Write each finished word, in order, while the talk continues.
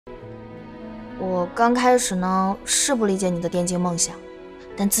我刚开始呢是不理解你的电竞梦想，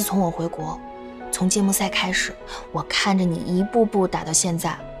但自从我回国，从揭幕赛开始，我看着你一步步打到现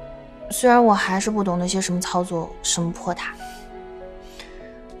在，虽然我还是不懂那些什么操作，什么破塔，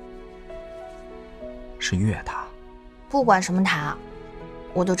是越塔。不管什么塔，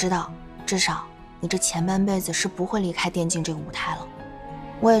我都知道，至少你这前半辈子是不会离开电竞这个舞台了。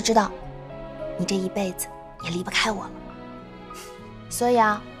我也知道，你这一辈子也离不开我了。所以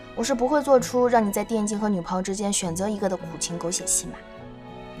啊，我是不会做出让你在电竞和女朋友之间选择一个的苦情狗血戏码。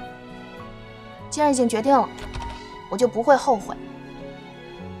既然已经决定了，我就不会后悔。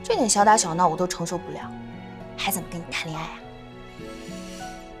这点小打小闹我都承受不了，还怎么跟你谈恋爱啊？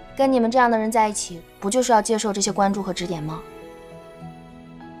跟你们这样的人在一起，不就是要接受这些关注和指点吗？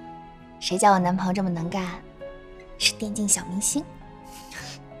谁叫我男朋友这么能干，是电竞小明星。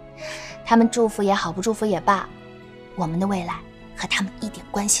他们祝福也好，不祝福也罢，我们的未来和他们一点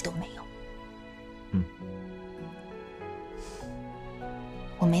关系都没有。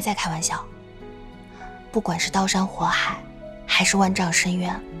我没在开玩笑，不管是刀山火海，还是万丈深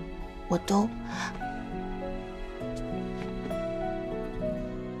渊，我都……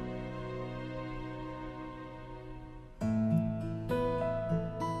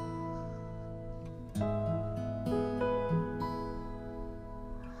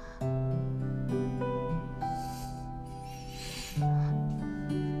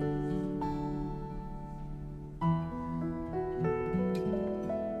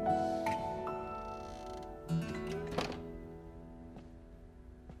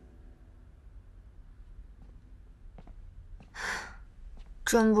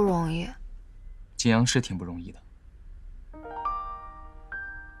真不容易。金阳是挺不容易的。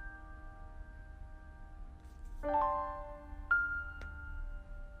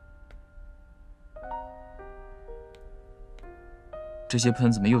这些喷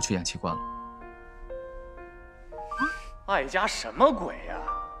怎么又去氧气罐了？爱家什么鬼呀？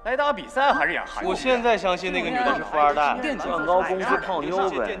来打比赛还是演韩剧？我现在相信那个女的是富二代，赚高工资泡妞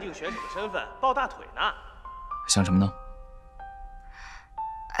呗。电竞选手的身份抱大腿呢。想什么呢？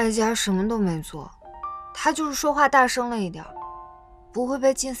哀家什么都没做，他就是说话大声了一点，不会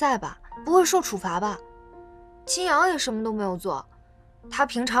被禁赛吧？不会受处罚吧？金阳也什么都没有做，他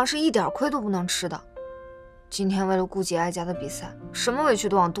平常是一点亏都不能吃的，今天为了顾及哀家的比赛，什么委屈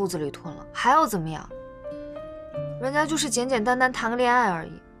都往肚子里吞了，还要怎么样？人家就是简简单单谈个恋爱而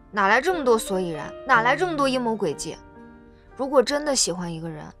已，哪来这么多所以然？哪来这么多阴谋诡计？如果真的喜欢一个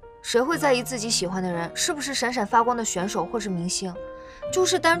人，谁会在意自己喜欢的人是不是闪闪发光的选手或是明星？就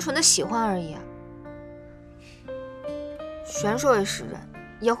是单纯的喜欢而已啊。选手也是人，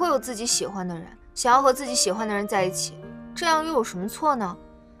也会有自己喜欢的人，想要和自己喜欢的人在一起，这样又有什么错呢？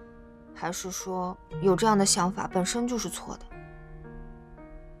还是说有这样的想法本身就是错的？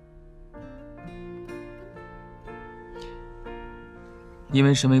因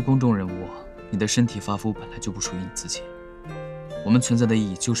为身为公众人物，你的身体发肤本来就不属于你自己。我们存在的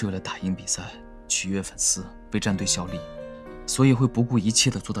意义就是为了打赢比赛，取悦粉丝，为战队效力，所以会不顾一切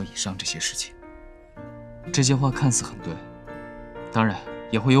地做到以上这些事情。这些话看似很对，当然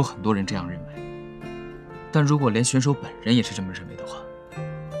也会有很多人这样认为。但如果连选手本人也是这么认为的话，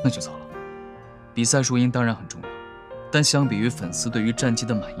那就糟了。比赛输赢当然很重要，但相比于粉丝对于战绩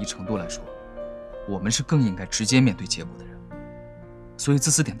的满意程度来说，我们是更应该直接面对结果的人。所以自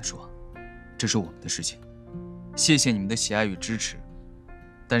私点地说，这是我们的事情，谢谢你们的喜爱与支持，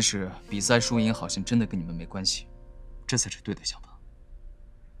但是比赛输赢好像真的跟你们没关系，这才是对的想法。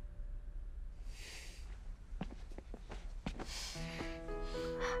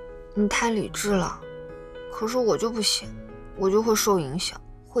你太理智了，可是我就不行，我就会受影响，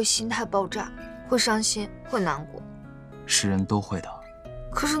会心态爆炸，会伤心，会难过。是人都会的，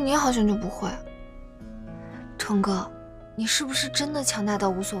可是你好像就不会。成哥，你是不是真的强大到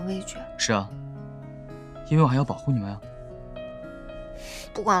无所畏惧？是啊，因为我还要保护你们啊。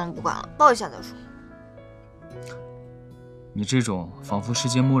不管了，不管了，抱一下再说。你这种仿佛世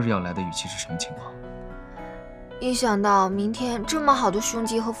界末日要来的语气是什么情况？一想到明天这么好的胸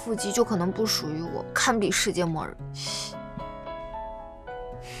肌和腹肌就可能不属于我，堪比世界末日。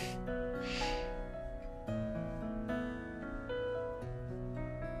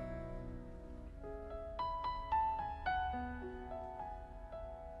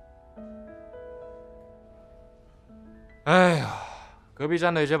哎呀，隔壁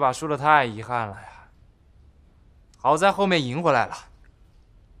战队这把输得太遗憾了呀！好在后面赢回来了。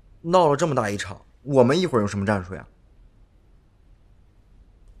闹了这么大一场，我们一会儿用什么战术呀？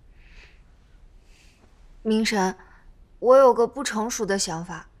明神，我有个不成熟的想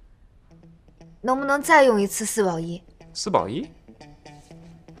法，能不能再用一次4保1？4保1？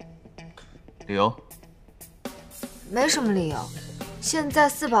理由？没什么理由。现在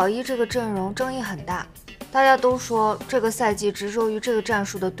4保1这个阵容争议很大，大家都说这个赛季执着于这个战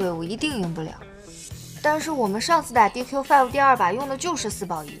术的队伍一定赢不了。但是我们上次打 DQ5 第2把用的就是4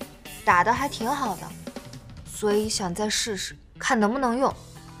保1，打得还挺好的，所以想再试试，看能不能用。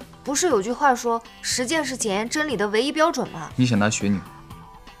不是有句话说实践是检验真理的唯一标准吗？你想拿雪女？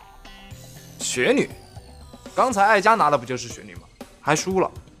雪女？刚才艾佳拿的不就是雪女吗？还输了。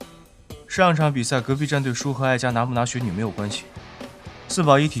上场比赛隔壁战队输和艾佳拿不拿雪女没有关系。4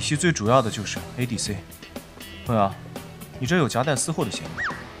保1体系最主要的就是 ADC。朋友，你这有夹带私货的嫌疑。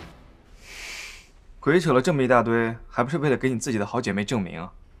鬼扯了这么一大堆，还不是为了给你自己的好姐妹证明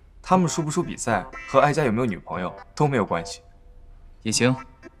啊？她们输不输比赛和艾佳有没有女朋友都没有关系。也行，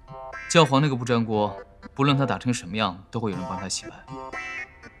教皇那个不粘锅，不论他打成什么样，都会有人帮他洗白。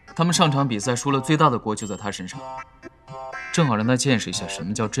他们上场比赛输了，最大的锅就在他身上，正好让他见识一下什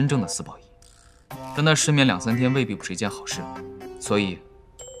么叫真正的4保1。但他失眠2、3天未必不是一件好事，所以，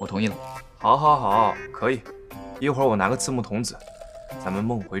我同意了。好，可以。一会儿我拿个字幕童子，咱们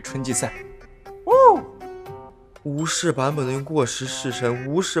梦回春季赛。无视版本的用过时式神，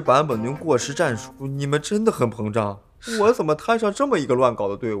无视版本的用过时战术，你们真的很膨胀。我怎么摊上这么一个乱搞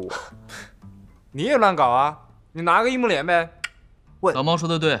的队伍？你也乱搞啊？你拿个一木莲呗。老猫说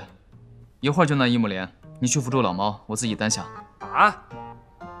的对，一会儿就拿一木莲，你去辅助老猫，我自己单下。啊？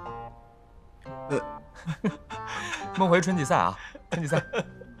梦回春季赛啊！春季赛，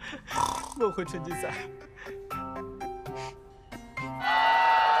梦回春季赛。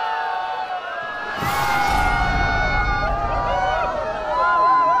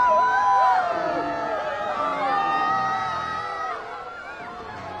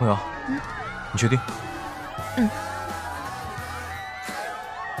梦瑶，你确定？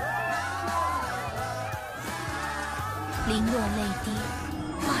零落泪滴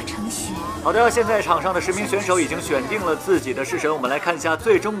化成雪。好的，现在场上的10名选手已经选定了自己的式神，我们来看一下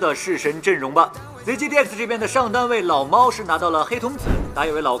最终的式神阵容吧。ZGDX 这边的上单位老猫是拿到了黑童子，打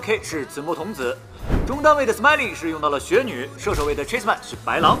野位老 K 是紫墨童子，中单位的 Smiling 是用到了雪女，射手位的 Chaseman 是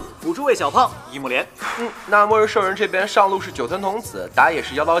白狼，辅助位小胖一木莲。那末日兽人这边上路是9吞童子，打野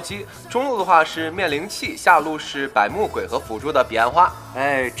是妖刀姬，中路的话是面灵气，下路是百目鬼和辅助的彼岸花。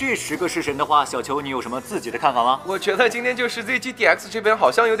这10个式神的话，小球你有什么自己的看法吗？我觉得今天就是 ZGDX 这边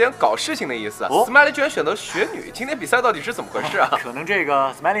好像有点搞事情的意思。Smiling 居然选择雪女，今天比赛到底是怎么回事啊？可能这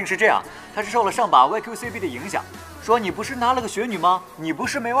个 Smiling 是这样，他是受了上把 YQCB 的影响。说你不是拿了个雪女吗？你不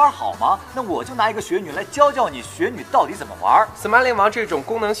是没玩好吗？那我就拿一个雪女来教教你雪女到底怎么玩。Smiling 王这种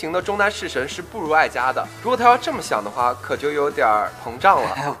功能型的中单式神是不如艾佳的，如果他要这么想的话，可就有点膨胀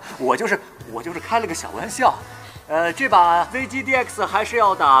了。我就是开了个小玩笑。这把 ZGDX 还是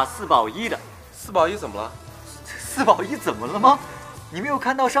要打4保1的。4保1怎么了？4保1怎么了吗？你没有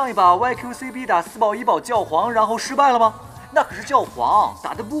看到上一把 YQCB 打4保1保教皇，然后失败了吗？那可是教皇，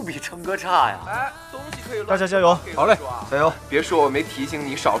打得不比成哥差呀！东西可以大家加油！好嘞，加油！别说我没提醒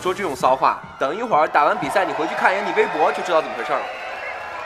你，少说这种骚话。等一会儿打完比赛，你回去看一眼你微博就知道怎么回事了。